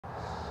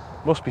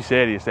Must be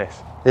serious,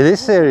 this. It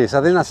is serious.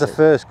 I think that's the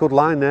first good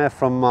line there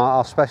from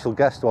our special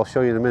guest, who I'll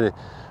show you in a minute.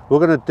 We're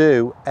going to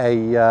do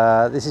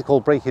a, this is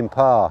called breaking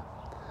par.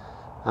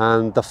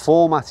 And the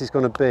format is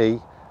going to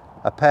be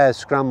a pairs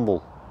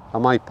scramble.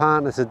 And my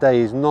partner today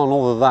is none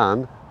other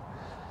than,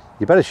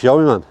 you better show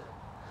me, man.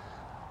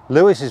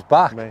 Lewis is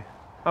back. Me.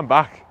 I'm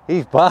back.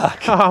 He's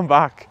back. I'm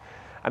back.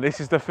 And this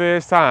is the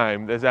first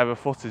time there's ever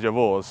footage of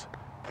us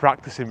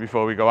practicing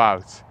before we go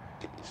out.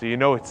 So you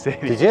know it's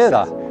serious. Did you hear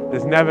that?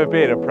 There's never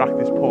been a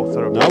practice putt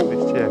or a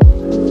practice chip.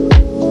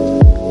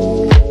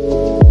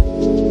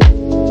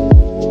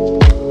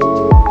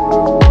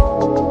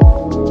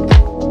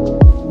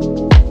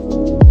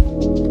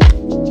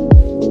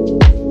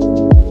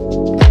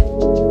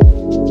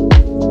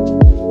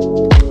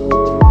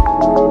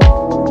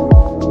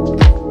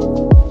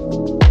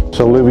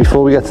 So Lou,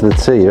 before we get to the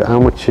tee, how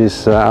much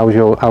is how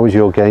was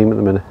your game at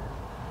the minute?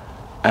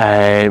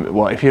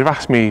 Well, if you'd have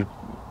asked me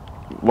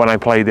when I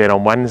played it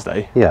on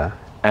Wednesday, yeah,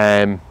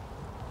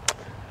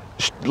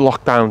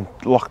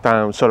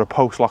 lockdown, sort of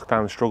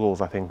post-lockdown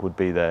struggles, I think would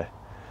be the.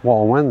 What,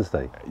 on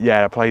Wednesday?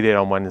 Yeah, I played it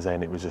on Wednesday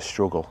and it was a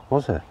struggle.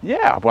 Was it?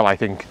 Yeah, well, I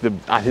think the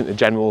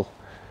general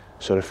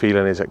sort of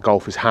feeling is that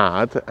golf is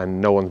hard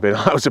and no one's been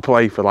allowed to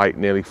play for like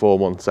nearly 4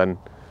 months, and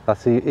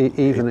that's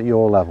even at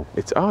your level.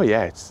 It's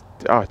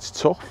it's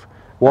tough.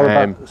 What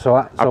about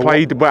I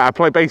played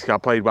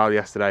well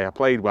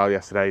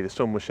yesterday. The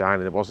sun was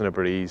shining. It wasn't a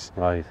breeze.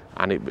 Right.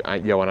 And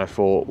and I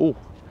thought, oh,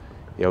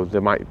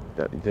 there might.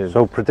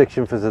 So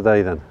prediction for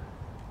today then?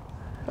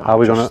 Are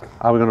we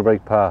gonna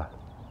break par?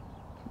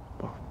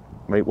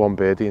 Make 1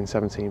 birdie in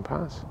 17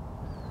 pars.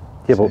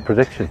 Yeah, but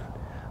prediction.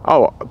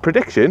 Oh,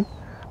 prediction.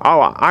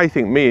 Oh, I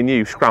think me and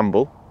you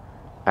scramble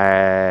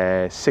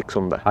 6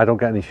 under. I don't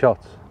get any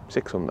shots.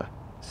 6 under.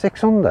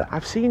 6 under?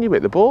 I've seen you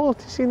hit the ball.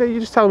 You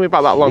just telling me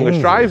about that longest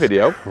drive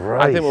video.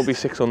 Christ. I think we'll be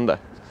 6 under.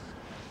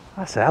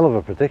 That's a hell of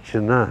a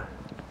prediction, that.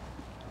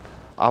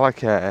 I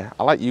like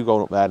you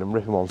going up there and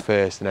ripping one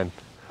first, and then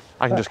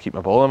I can just keep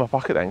my ball in my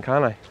pocket then,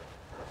 can't I?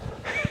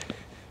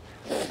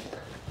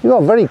 You've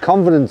got a very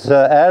confident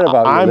air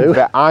about you,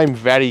 Lou. I'm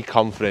very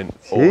confident.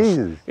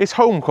 Jesus. It's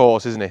home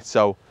course, isn't it?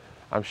 So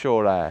I'm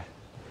sure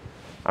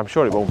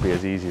it won't be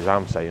as easy as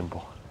I'm saying,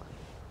 but.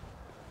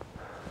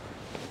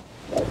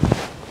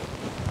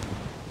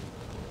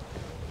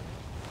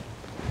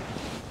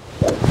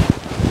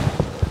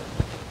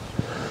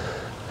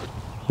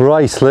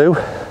 Right, Lou,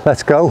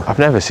 let's go. I've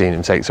never seen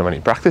him take so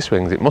many practice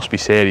swings. It must be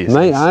serious.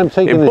 Mate, I'm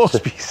taking this. It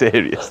must be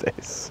serious,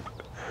 this.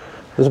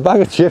 There's a bag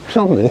of chips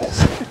on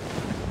this.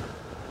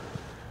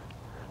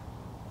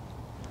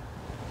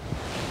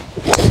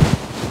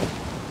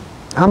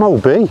 I'm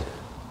OB.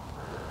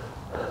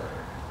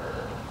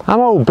 I'm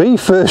OB,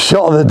 first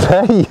shot of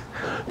the day.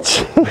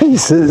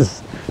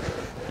 Jesus.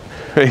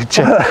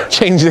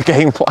 Change the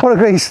game plan. What a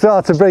great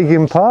start to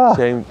breaking par.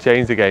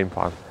 Change the game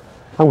plan.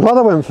 I'm glad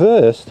I went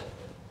first.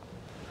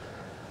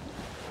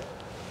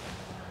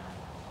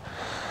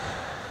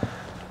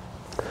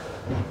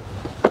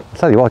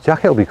 Tell you what,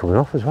 jacket will be coming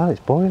off as well,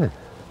 it's boiling.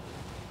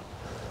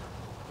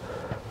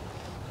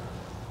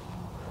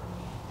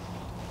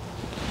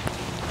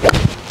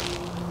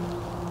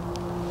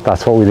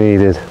 That's what we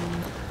needed.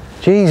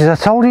 Jesus, I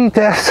told you, he's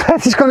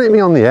going to hit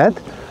me on the head.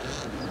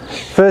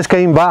 First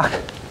game back.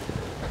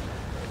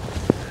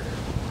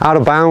 Out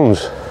of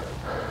bounds.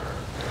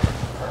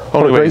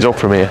 Only way he's up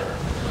from here.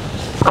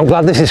 I'm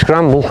glad this is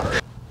scramble.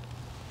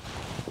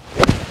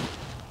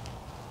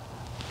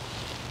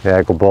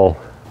 Yeah, good ball.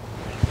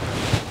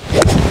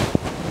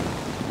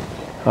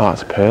 Oh,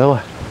 that's a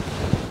pearler.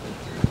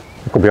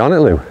 Could be on it,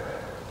 Lou.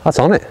 That's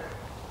on it.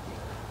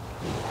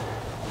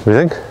 What do you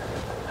think?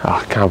 Oh,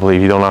 I can't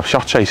believe you don't have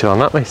shot chasing on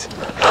that, mate.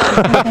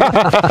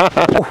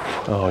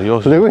 Oh,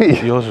 yours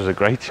was a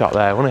great shot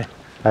there, wasn't it?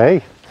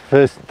 Hey,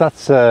 first,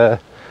 that's well,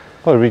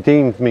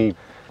 redeemed me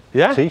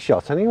tee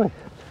shots anyway.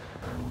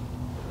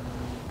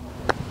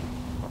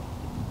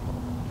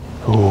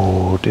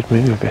 Oh, did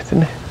move a bit,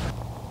 didn't it?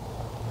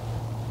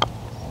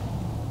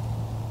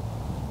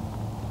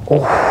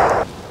 Oh.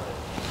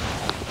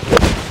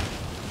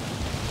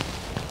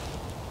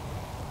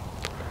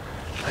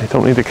 You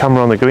don't need the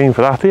camera on the green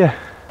for that, do you?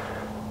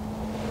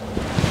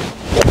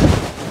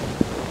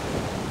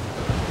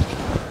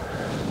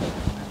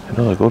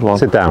 Another good one.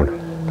 Sit down.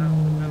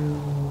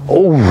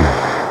 Oh.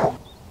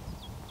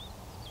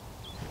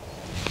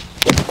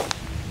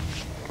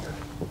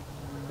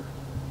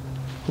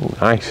 Ooh,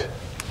 nice.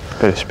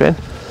 Bit of spin.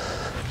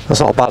 That's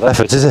not a bad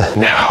effort, is it?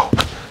 No.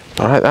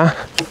 All right there.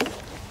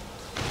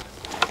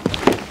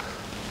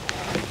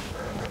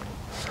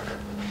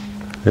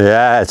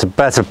 Yeah, it's a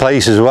better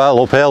place as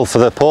well, uphill for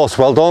the putt.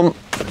 Well done.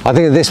 I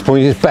think at this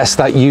point it's best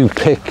that you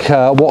pick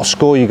what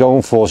score you're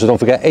going for. So don't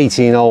forget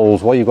 18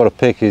 holes. What you've got to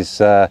pick is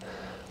what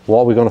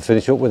are we going to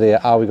finish up with here?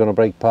 Are we going to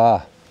break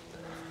par?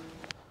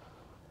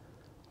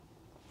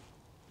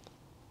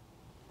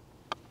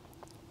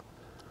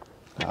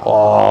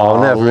 Oh,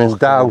 never in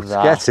doubt.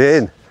 Get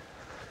in.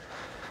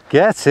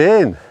 Get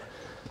in.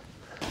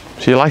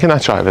 So you're liking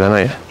that driver then,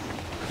 are you?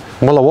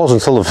 Well, I was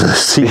until the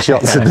first tee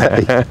shot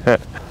today.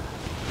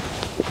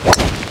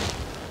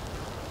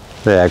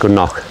 Yeah, good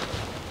knock.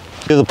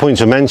 The other point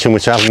to mention,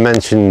 which I haven't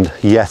mentioned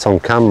yet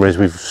on camera, is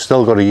we've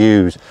still got to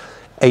use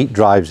 8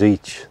 drives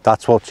each.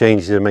 That's what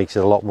changes it and makes it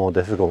a lot more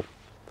difficult.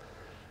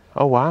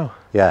 Oh wow.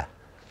 Yeah,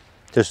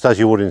 just as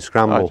you would in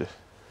scramble. I just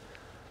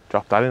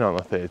dropped that in on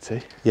the third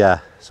tee. Yeah,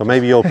 so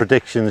maybe your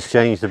predictions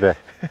changed a bit.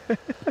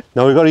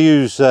 No, we've got to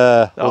use...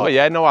 oh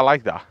yeah, no, I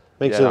like that.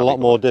 Makes yeah, it a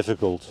lot more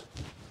difficult.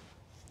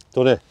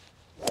 Doesn't it?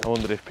 I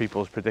wonder if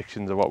people's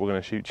predictions of what we're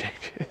going to shoot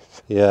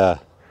changes. Yeah.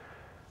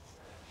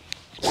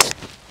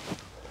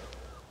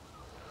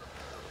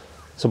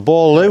 It's a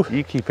ball, Lou.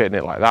 You keep hitting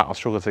it like that, I'll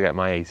struggle to get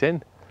my 8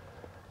 in.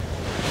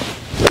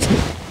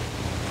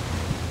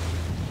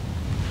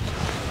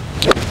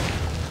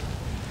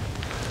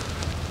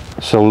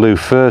 So Lou,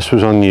 first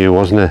was on you,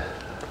 wasn't it?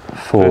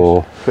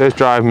 4. First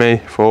drive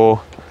me,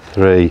 4.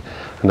 3.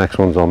 The next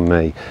one's on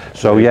me.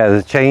 So yeah,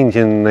 the change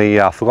in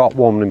the, I forgot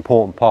one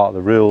important part of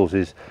the rules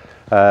is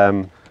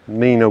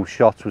me no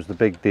shots was the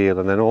big deal,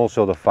 and then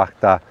also the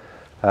fact that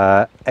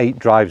 8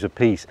 drives a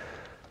piece,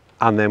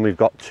 and then we've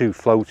got 2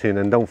 floating,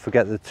 and don't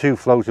forget the 2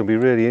 floating will be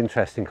really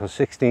interesting because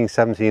 16,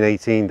 17,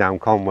 18 down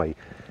Conway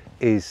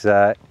is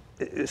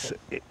it's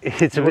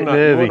a bit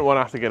nervy. We wouldn't want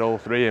to have to get all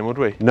 3 in, would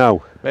we?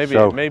 No. Maybe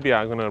so, maybe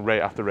I'm going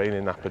to have to rein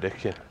in that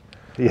prediction.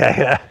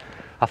 Yeah.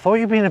 I thought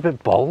you'd been a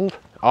bit bold.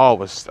 Oh,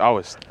 I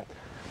was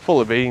full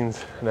of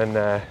beans, and then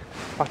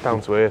back down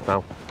to earth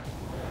now.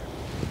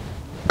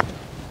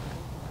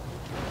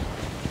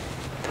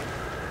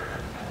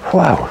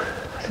 Wow.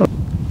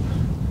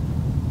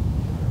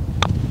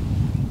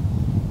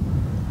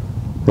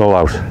 Roll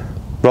out,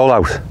 roll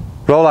out,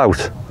 roll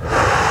out.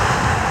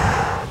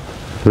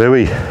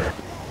 Louis.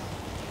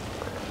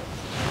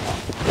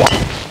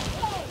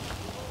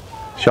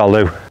 Shall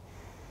Lou.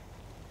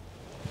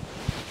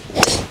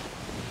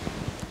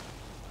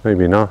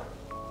 Maybe not.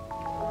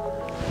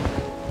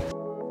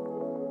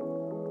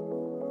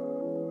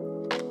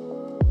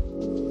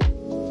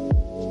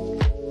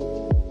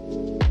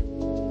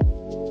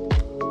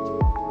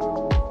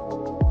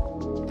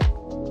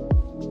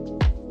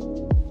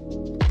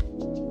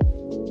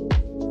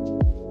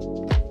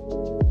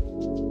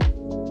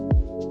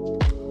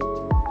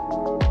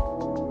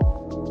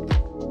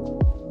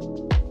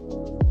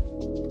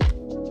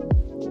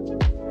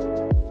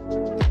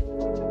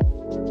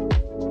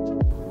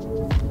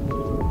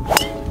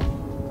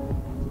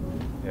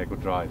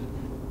 Good drive.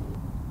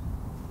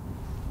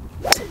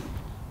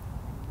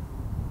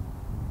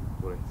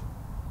 Great.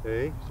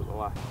 Hey, to the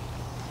left.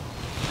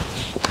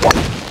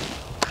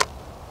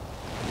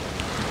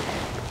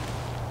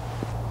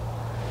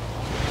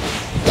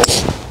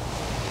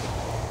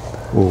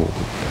 Oh,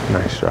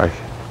 nice strike.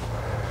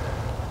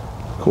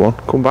 Come on,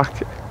 come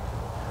back.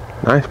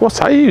 Nice.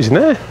 What are you using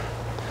there?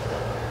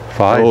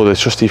 5. Oh, the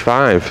trusty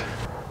 5.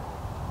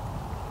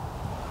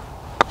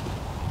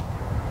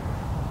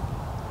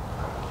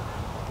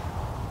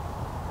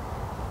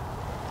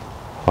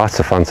 That's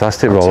a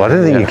fantastic roll. I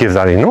didn't think you'd give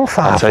that enough.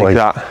 I'll take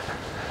that.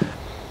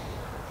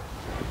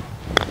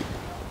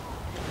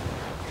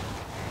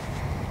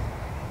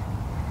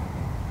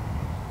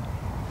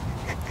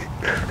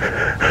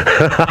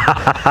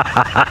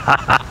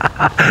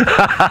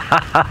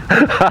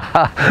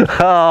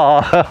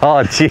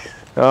 Oh, jeez.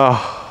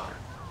 Oh.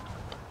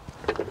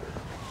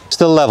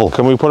 Still level.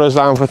 Can we put us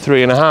down for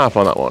 3.5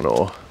 on that one,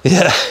 or?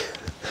 Yeah.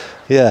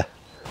 Yeah.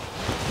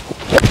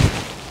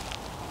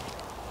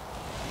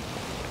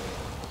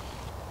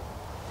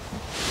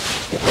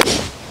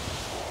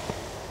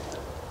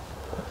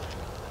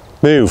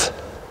 Move.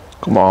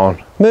 Come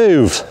on.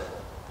 Move.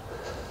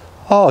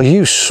 Oh,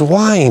 you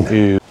swine.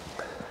 You.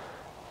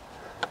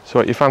 So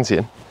what you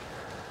fancying?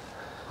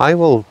 I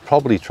will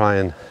probably try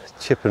and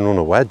chip and run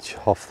a wedge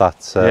off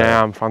that.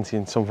 Yeah, I'm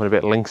fancying something a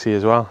bit linksy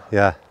as well.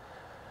 Yeah.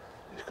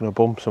 Just going to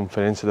bump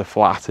something into the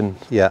flat and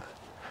yeah,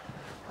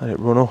 let it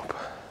run up.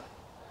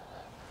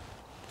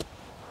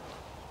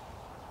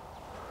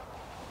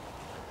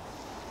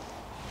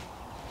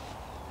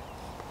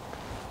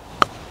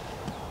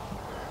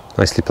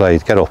 Nicely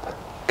played. Get up.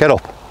 Get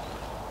up.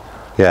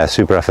 Yeah,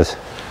 super effort.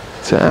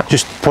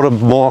 Just put a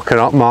marker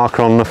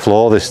on the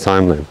floor this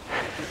time, Lou.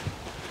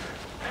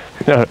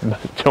 No, do you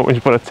want me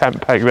to put a tent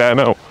peg there?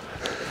 No.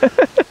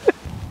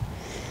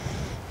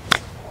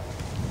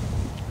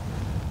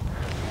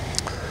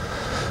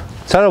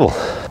 Terrible.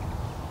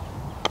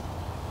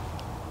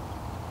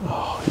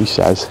 Oh, he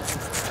says.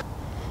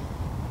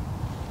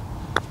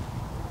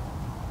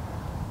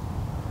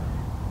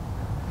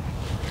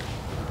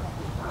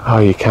 Oh,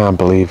 you can't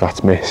believe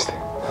that's missed.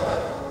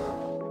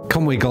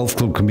 Conway Golf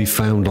Club can be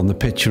found on the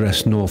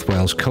picturesque North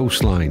Wales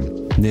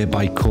coastline.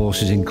 Nearby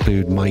courses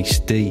include Mice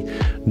D,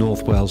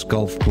 North Wales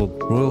Golf Club,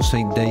 Royal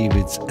St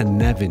David's and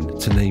Nevin,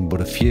 to name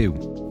but a few.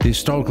 The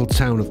historical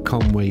town of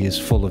Conway is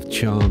full of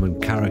charm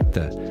and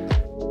character,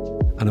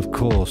 and of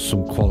course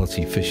some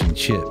quality fish and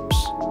chips,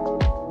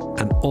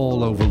 and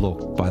all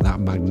overlooked by that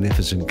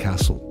magnificent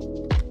castle.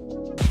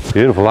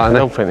 Beautiful, isn't it? I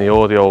don't think the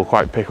audio will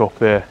quite pick up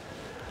the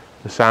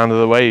the sound of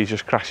the waves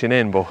just crashing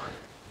in, but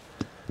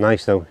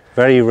nice though.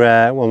 Very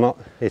rare. Well, not.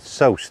 It's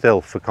so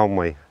still for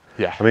Conway.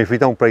 yeah. I mean, if we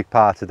don't break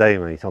par today,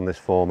 mate, on this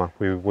format,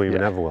 we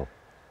never will.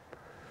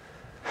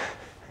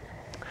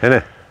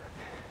 Innit?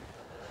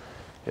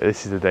 Yeah,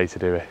 this is the day to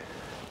do it.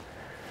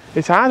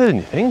 It's harder than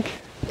you think.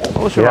 I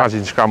was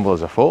surprising scramble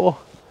as a 4.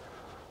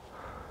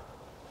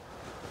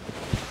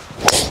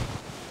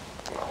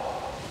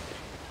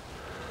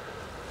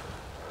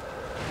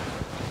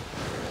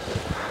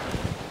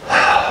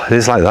 It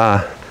is like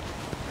that.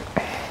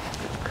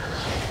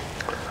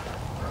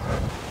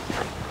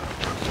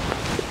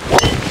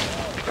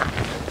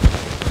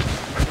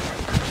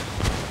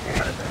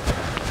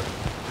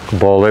 Good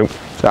ball, Lou.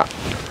 What's that?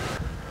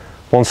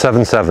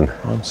 177.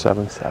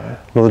 177.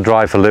 Another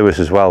drive for Lewis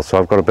as well, so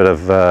I've got a bit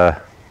of,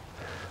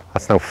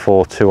 that's now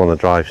 4-2 on the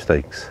drive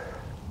stakes.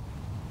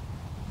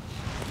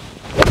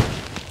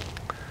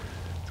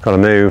 It's got to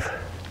move.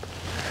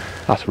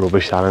 That's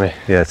rubbish, that, isn't it?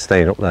 Yeah, it's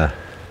staying up there.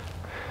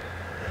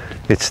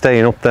 It's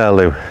staying up there,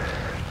 Lou.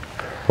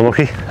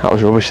 Unlucky? That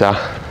was rubbish, that.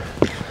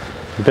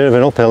 A bit of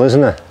an uphill,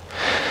 isn't it?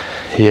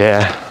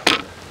 Yeah.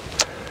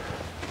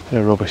 Bit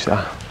of rubbish,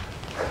 that.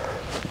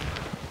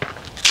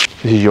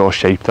 This is your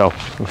shape though.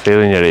 I'm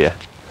feeling your ear.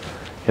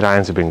 Your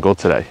irons have been good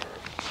today.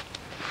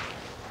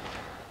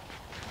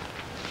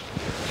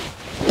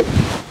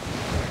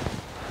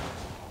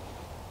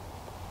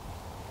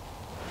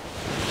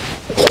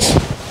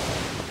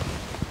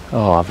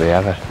 Oh, have they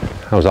ever?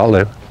 How's that,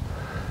 Lou?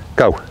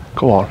 Go.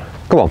 Come on.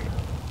 Come on.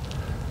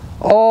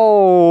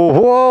 Oh,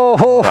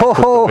 whoa, That could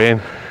go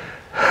in.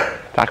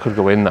 That could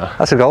go in there.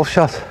 That's a golf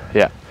shot.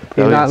 Yeah.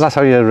 That's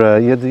how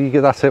you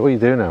get. That's it. What you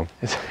do now.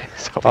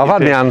 I've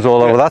had my hands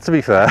all over that, to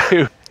be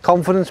fair.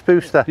 Confidence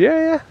booster.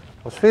 Yeah.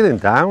 I was feeling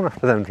down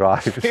after them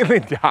drives.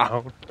 Feeling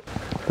down.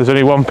 There's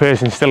only one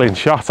person still in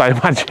shot, I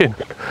imagine.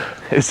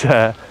 It's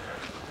Hey,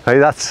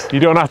 that's. you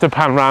don't have to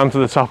pan round to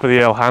the top of the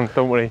hill, hand.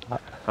 Don't worry.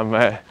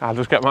 I'll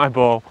just get my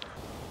ball.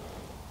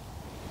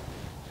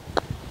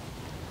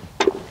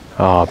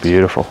 Oh,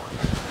 beautiful.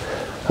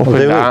 Up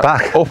and down,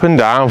 back. Up and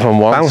down from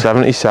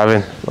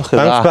 177. Look at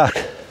Bounce that.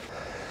 back.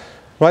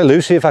 Right,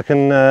 Lou, see if I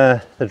can.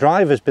 The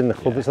driver's been the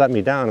club that's let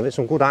me down. I've hit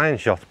some good iron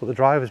shots, but the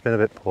driver's been a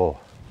bit poor.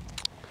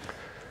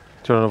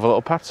 Do you want another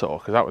little pad saw?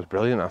 Because that was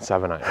brilliant, that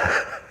 7-iron.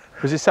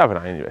 Was it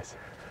 7-iron you hit?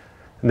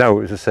 No,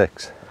 it was a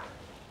 6.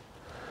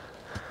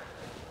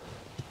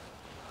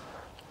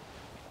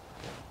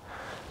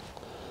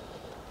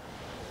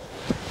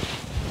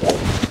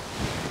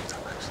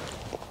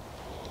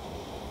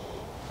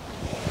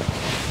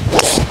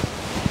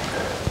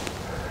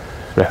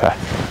 Ripper.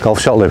 Golf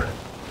shot, Lou.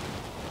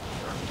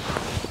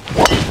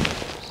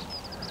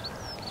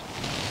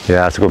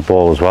 Yeah, that's a good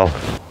ball as well.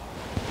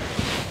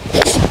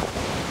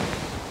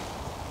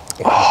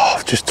 Oh,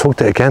 I've just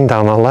tugged it again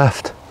down that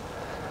left.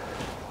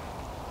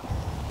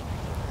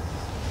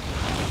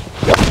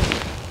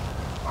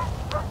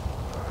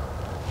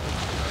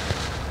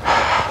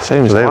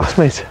 Same as last,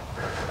 mate.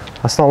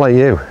 That's not like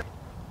you.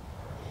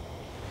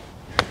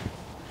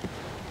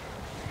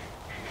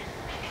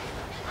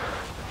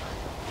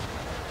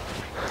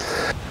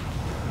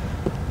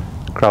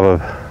 Grab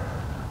a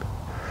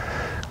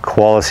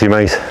quality,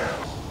 mate.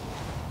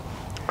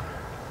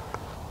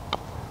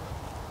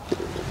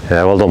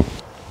 Yeah, well done.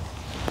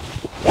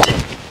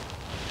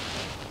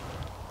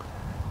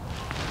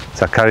 Is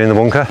that carrying the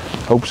bunker?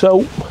 Hope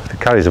so. If it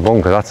carries a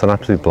bunker, that's an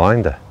absolute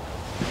blinder.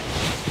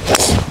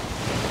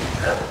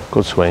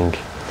 Good swing.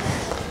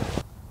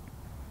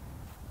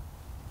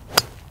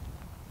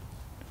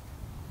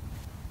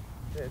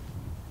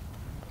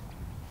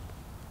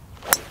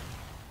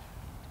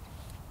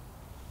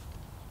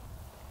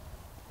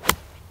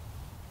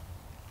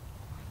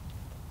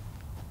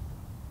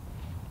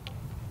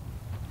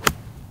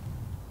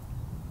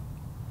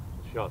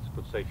 Shot,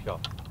 good safe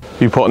shot.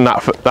 You putting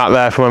that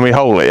there for when we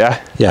hole it,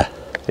 yeah? Yeah.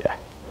 Yeah.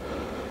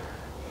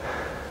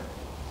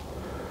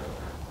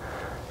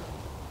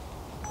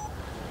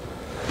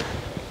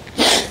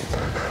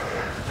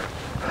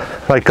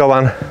 Right, go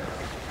on.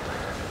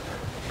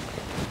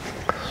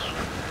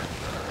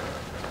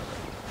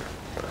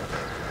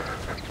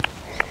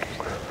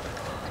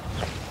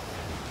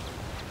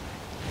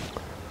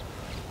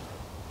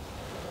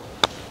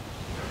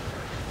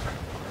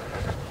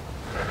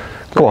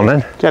 Go on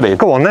then. Get in.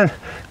 Go on then.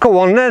 Go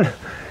on then.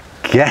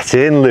 Get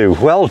in, Lou.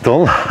 Well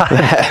done.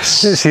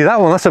 Yes. Didn't see that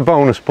one. That's a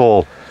bonus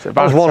ball. That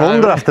was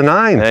 100 after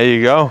 9. There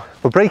you go.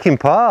 We're breaking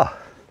par.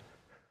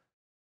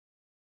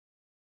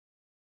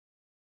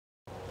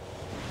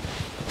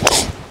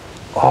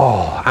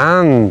 Oh,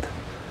 and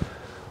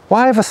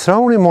why have I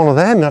thrown in one of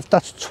them?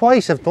 That's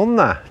twice I've done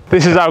that.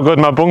 This is how good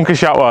my bunker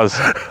shot was.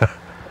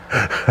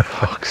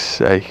 Fuck's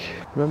sake.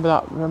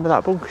 Remember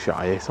that bunker shot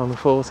I hit on the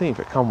 14th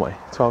at Conway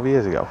 12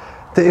 years ago?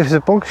 It was a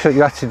bunker shot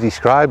you actually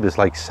described as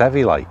like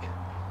Sevy-like.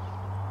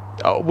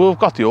 Oh, we've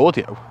got the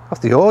audio.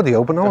 That's the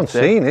audio, but no one's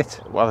seen it.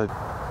 Well,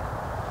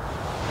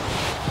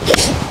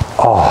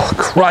 Oh,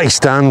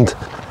 Christ, and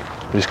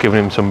we're just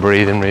giving him some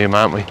breathing room,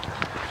 aren't we?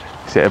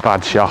 He's hit a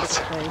bad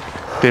shot.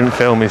 Didn't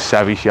film his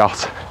Sevy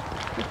shot.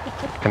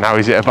 And now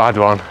he's hit a bad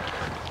one.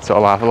 So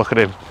I'll have a look at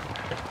him.